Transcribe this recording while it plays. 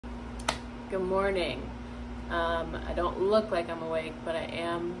Good morning. I don't look like I'm awake, but I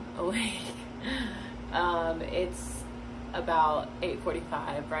am awake. It's about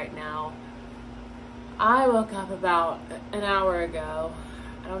 8:45 right now. I woke up about an hour ago.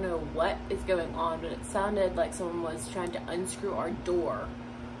 I don't know what is going on, but it sounded like someone was trying to unscrew our door.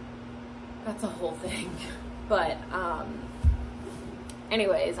 That's a whole thing. But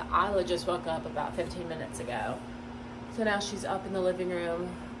anyways, Isla just woke up about 15 minutes ago. So now she's up in the living room,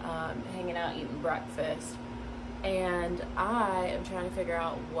 hanging out, eating breakfast. And I am trying to figure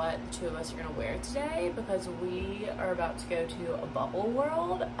out what the two of us are gonna wear today because we are about to go to a Bubble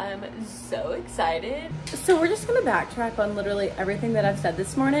World. I'm so excited. So we're just gonna backtrack on literally everything that I've said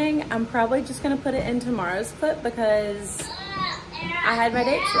this morning. I'm probably just gonna put it in tomorrow's clip because I had my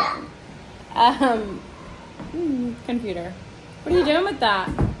dates wrong. Computer. What are you doing with that?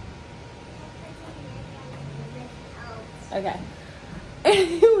 Okay.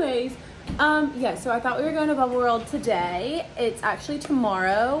 Anyways, yeah, so I thought we were going to Bubble World today. It's actually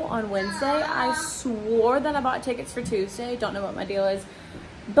tomorrow on Wednesday. I swore that I bought tickets for Tuesday. Don't know what my deal is.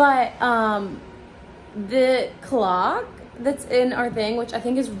 But the clock that's in our thing, which I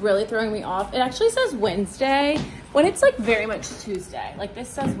think is really throwing me off, it actually says Wednesday when it's like very much Tuesday. Like this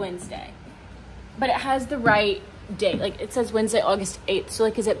says Wednesday. But it has the right date. Like it says Wednesday, August 8th. So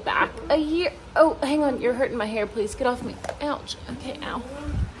like, is it back a year? Oh, hang on. You're hurting my hair. Please get off me. Ouch. Okay, ow.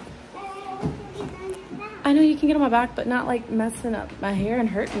 I know you can get on my back, but not like messing up my hair and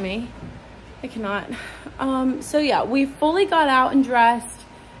hurting me. I cannot. So yeah, we fully got out and dressed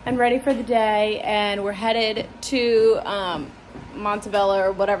and ready for the day. And we're headed to Montebello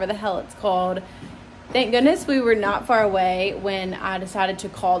or whatever the hell it's called. Thank goodness we were not far away when I decided to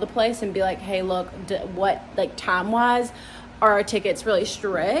call the place and be like, hey, look, what, like time-wise, are our tickets really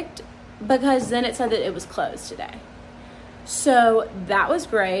strict? Because then it said that it was closed today. So that was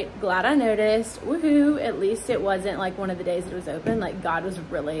great. Glad I noticed. Woohoo. At least it wasn't like one of the days that it was open. Like God was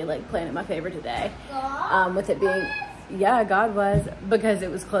really like playing in my favor today. With it being, yeah, God was, because it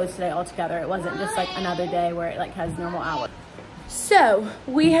was closed today altogether. It wasn't just like another day where it like has normal hours. So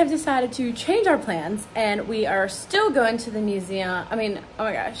we have decided to change our plans and we are still going to the museum. I mean, oh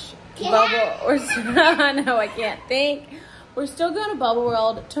my gosh, Bubble, no, I can't think. We're still going to Bubble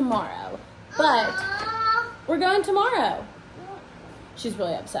World tomorrow, but we're going tomorrow. She's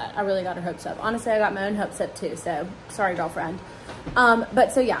really upset. I really got her hopes up. Honestly, I got my own hopes up too, so sorry, girlfriend.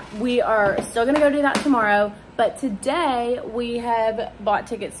 But so yeah, we are still gonna go do that tomorrow, but today we have bought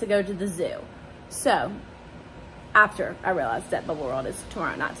tickets to go to the zoo. So after I realized that Bubble World is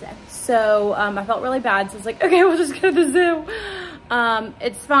tomorrow, not today. So I felt really bad. So I was like, okay, we'll just go to the zoo.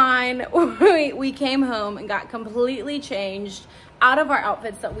 It's fine. We came home and got completely changed out of our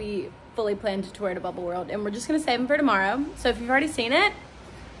outfits that we fully planned to wear to Bubble World. And we're just gonna save them for tomorrow. So if you've already seen it,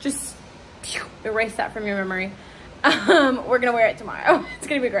 just erase that from your memory. We're gonna wear it tomorrow. It's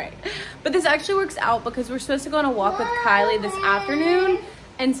gonna be great. But this actually works out because we're supposed to go on a walk with Kylie this afternoon.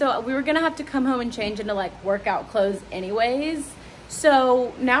 And so we were gonna have to come home and change into like workout clothes anyways.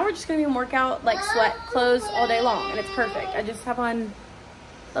 So now we're just gonna be in workout, like sweat clothes all day long, and it's perfect. I just have on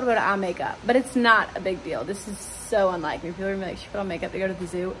a little bit of eye makeup, but it's not a big deal. This is so unlike me. People are like, she put on makeup to go to the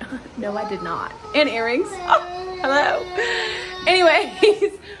zoo. No, I did not. And earrings. Oh, hello.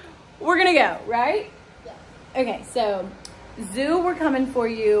 Anyways, we're gonna go, right? Yeah. Okay, so zoo, we're coming for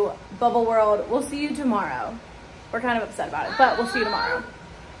you. Bubble World, we'll see you tomorrow. We're kind of upset about it, but we'll see you tomorrow.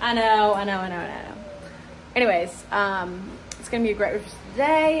 I know. Anyways, it's gonna be a great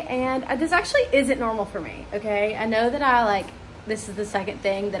day, and this actually isn't normal for me, okay? I know that this is the second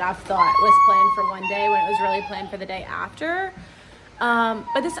thing that I've thought was planned for one day when it was really planned for the day after.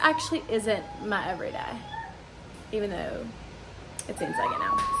 But this actually isn't my everyday, even though it seems like it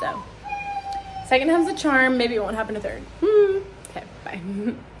now. So, second time's a charm. Maybe it won't happen a third. Okay, bye.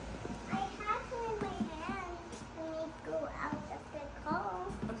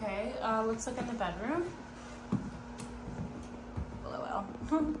 Okay, let's look in the bedroom. LOL.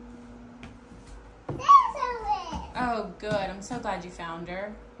 Oh, good. I'm so glad you found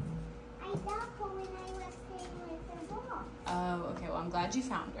her. I saw her when I was playing with the ball. Oh, okay. Well, I'm glad you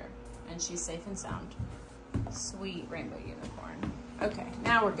found her. And she's safe and sound. Sweet rainbow unicorn. Okay,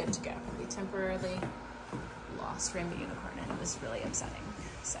 now we're good to go. We temporarily lost rainbow unicorn, and it was really upsetting.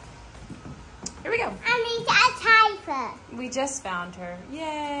 So, here we go. I mean, a typhoon. We just found her.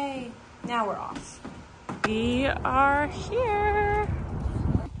 Yay. Now we're off. We are here.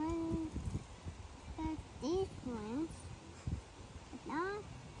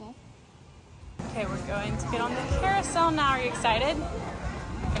 Okay, we're going to get on the carousel now. Are you excited?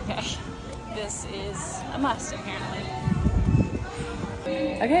 Okay. This is a must, apparently.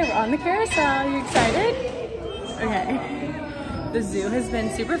 Okay, we're on the carousel. You excited? Okay. The zoo has been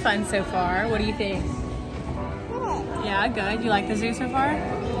super fun so far. What do you think? Yeah, good. You like the zoo so far?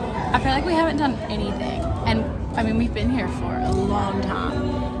 I feel like we haven't done anything. And I mean, we've been here for a long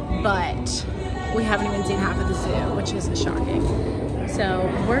time, but we haven't even seen half of the zoo, which is shocking. So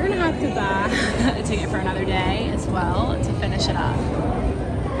we're gonna have to buy a ticket for another day as well to finish it up.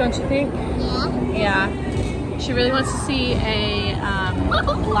 Don't you think? Yeah. Yeah. She really wants to see a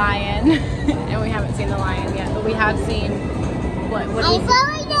lion, and we haven't seen the lion yet, but we have seen what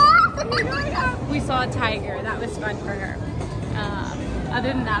we saw a tiger. That was fun for her.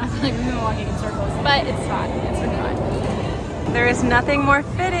 Other than that, I feel like we've been walking in circles, but it's fun. It's been fun. There is nothing more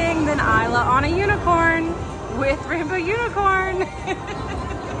fitting than Isla on a unicorn with Rainbow Unicorn.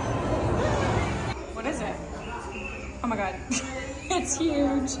 What is it? Oh my God. It's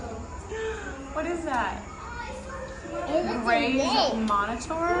huge. What is that? Gray's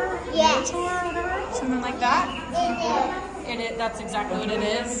monitor? Yes. Monitor or whatever? Something like that? That's exactly what it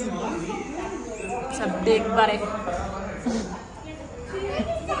is. It's a big buddy.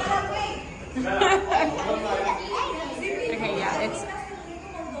 Okay, yeah, it's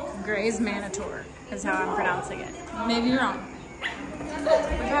Gray's Monitor is how I'm pronouncing it. Maybe wrong.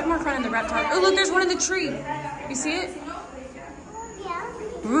 We've had more fun in the reptile. Oh, look, there's one in the tree. You see it? Yeah.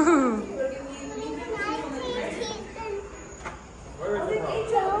 Woohoo.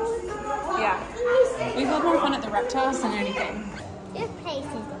 Yeah. We've had more fun at the reptiles than anything. This place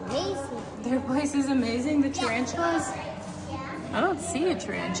is amazing. Their place is amazing. The tarantulas. I don't see a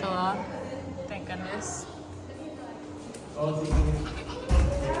tarantula. Thank goodness.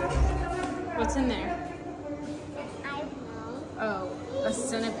 What's in there? I don't know. Oh, a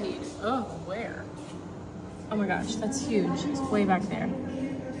centipede. Oh, where? Oh my gosh, that's huge. It's way back there.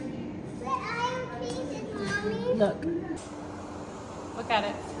 But I am pieces, Mommy. Look. Look at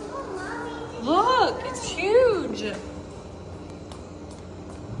it. Oh, Mommy. Look, it's huge.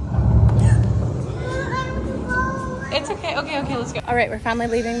 It's okay. Okay, let's go. All right, we're finally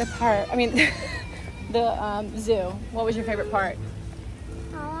leaving the park. I mean, the zoo. What was your favorite part?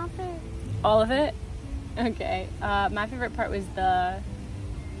 All of it. All of it? Okay. My favorite part was the,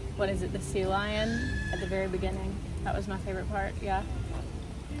 what is it, the sea lion at the very beginning. That was my favorite part, yeah.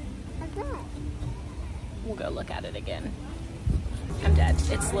 What's that? We'll go look at it again. I'm dead.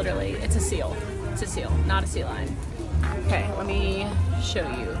 It's literally, it's a seal. It's a seal, not a sea lion. Okay, let me show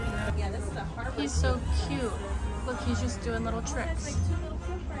you. Yeah, this is a harbor. He's so cute. Look, he's just doing little tricks. Like 2 little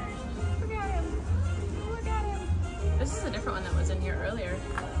flippers. Look at him. Look at him. This is a different one that was in here earlier.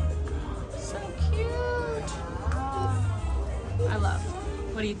 So cute. I love.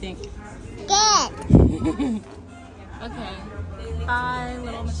 What do you think? Good. Okay. Bye,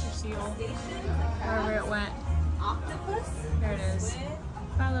 little Mr. Seal. Wherever it went. Octopus. There it is.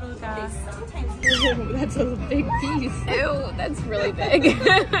 Bye, little guy. Sometimes That's a big piece. Ew, that's really big.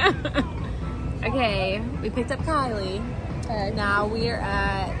 Okay, we picked up Kylie. Now we are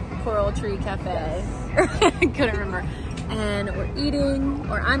at Coral Tree Cafe. Couldn't remember. And we're eating,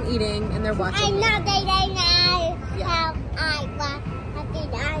 or I'm eating, and they're watching. I'm me. not dating now. Yeah. How I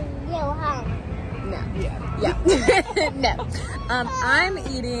think I'm real home. No. Yeah. No. I'm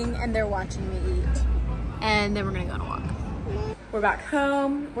eating, and they're watching me eat. And then we're gonna go on a walk. We're back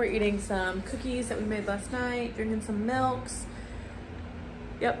home. We're eating some cookies that we made last night, drinking some milks.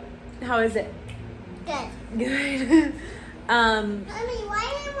 Yep. How is it? Good. Good. Mommy, why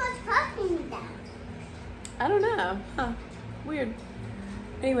didn't you talking me that? I don't know. Huh. Weird.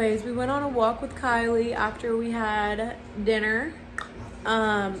 Anyways, we went on a walk with Kylie after we had dinner. Maybe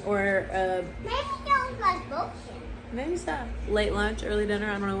that was my bullshit. Maybe so. Late lunch, early dinner.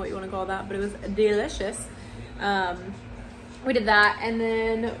 I don't know what you want to call that, but it was delicious. We did that, and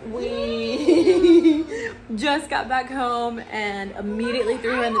then we just got back home and immediately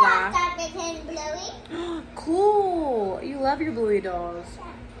threw her in the bath. That became Bluey. Cool. You love your Bluey dolls.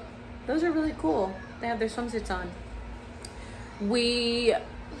 Those are really cool. They have their swimsuits on. We,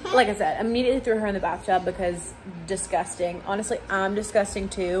 like I said, immediately threw her in the bathtub because disgusting. Honestly, I'm disgusting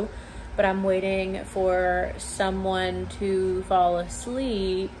too, but I'm waiting for someone to fall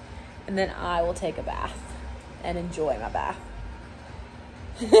asleep, and then I will take a bath and enjoy my bath.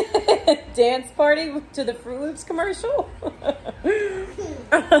 Dance party to the Fruit Loops commercial.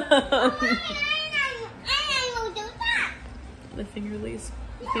 The fingerlings,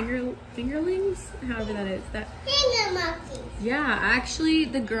 however that is. Finger monkeys. Yeah, actually,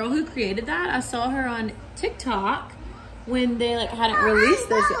 the girl who created that, I saw her on TikTok when they like hadn't released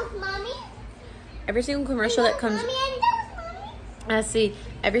this yet. Mommy. Every single commercial that comes, Mommy, and those, Mommy. I see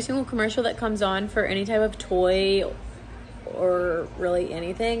every single commercial that comes on for any type of toy or really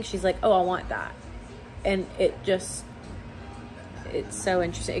anything, she's like, oh, I want that. And it's so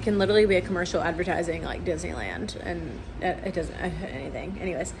interesting. It can literally be a commercial advertising like Disneyland, and it doesn't anything.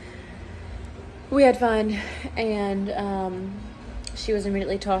 Anyways, we had fun, and she was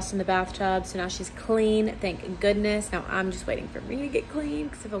immediately tossed in the bathtub, so now she's clean, thank goodness. Now I'm just waiting for me to get clean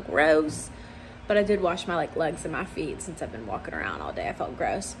because I feel gross. But I did wash my like legs and my feet since I've been walking around all day. I felt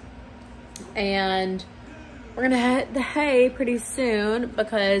gross. And we're gonna hit the hay pretty soon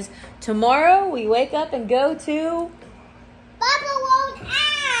because tomorrow we wake up and go to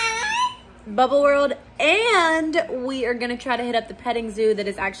Bubble World, and we are gonna try to hit up the petting zoo that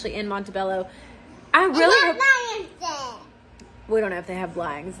is actually in Montebello. I really hope we don't know if they have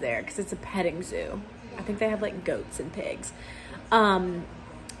lions there because it's a petting zoo. I think they have like goats and pigs.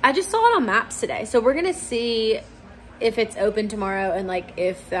 I just saw it on maps today, so we're gonna see if it's open tomorrow and like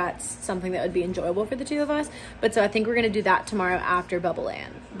if that's something that would be enjoyable for the two of us. But so I think we're gonna do that tomorrow after Bubble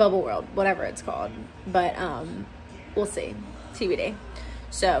World, whatever it's called. But we'll see, TBD.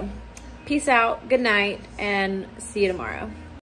 So peace out, good night, and see you tomorrow.